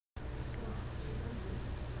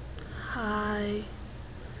Hi.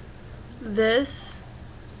 This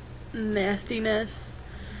nastiness,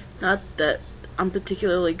 not that I'm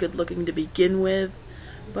particularly good looking to begin with,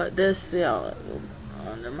 but this,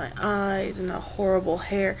 under my eyes and the horrible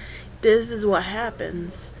hair, this is what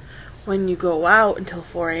happens when you go out until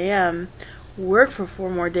 4 a.m., work for 4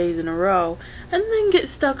 more days in a row, and then get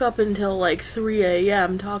stuck up until like 3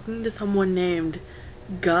 a.m. talking to someone named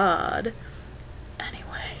God.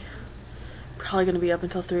 Anyway, probably gonna be up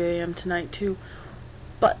until 3 a.m. tonight too,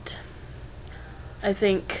 but I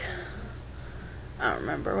think I don't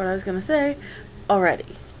remember what I was gonna say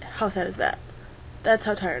already. How sad is that? That's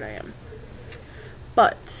how tired I am.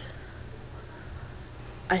 But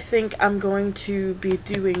I think I'm going to be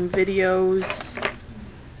doing videos.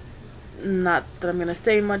 Not that I'm gonna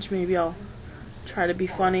say much, maybe I'll try to be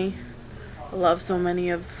funny. I love so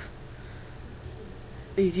many of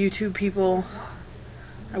these YouTube people.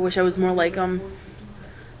 I wish I was more like them.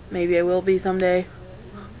 Maybe I will be someday.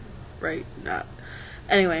 Right, not.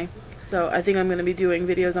 Anyway, so I think I'm gonna be doing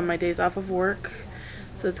videos on my days off of work.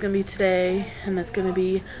 So it's gonna be today, and it's gonna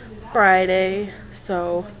be Friday,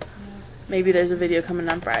 so maybe there's a video coming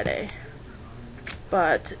on Friday.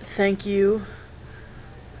 But thank you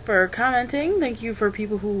for commenting. Thank you for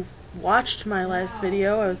people who watched my last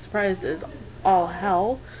video. I was surprised as all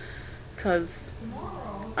hell, because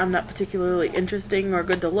I'm not particularly interesting or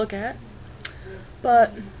good to look at.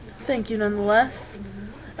 But thank you nonetheless.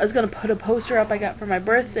 I was going to put a poster up I got for my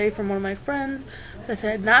birthday from one of my friends, but I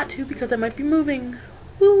decided not to because I might be moving.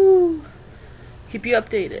 Woo! Keep you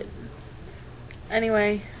updated.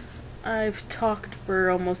 Anyway, I've talked for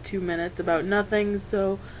almost 2 minutes about nothing,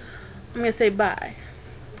 so I'm going to say bye.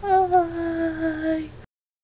 Bye.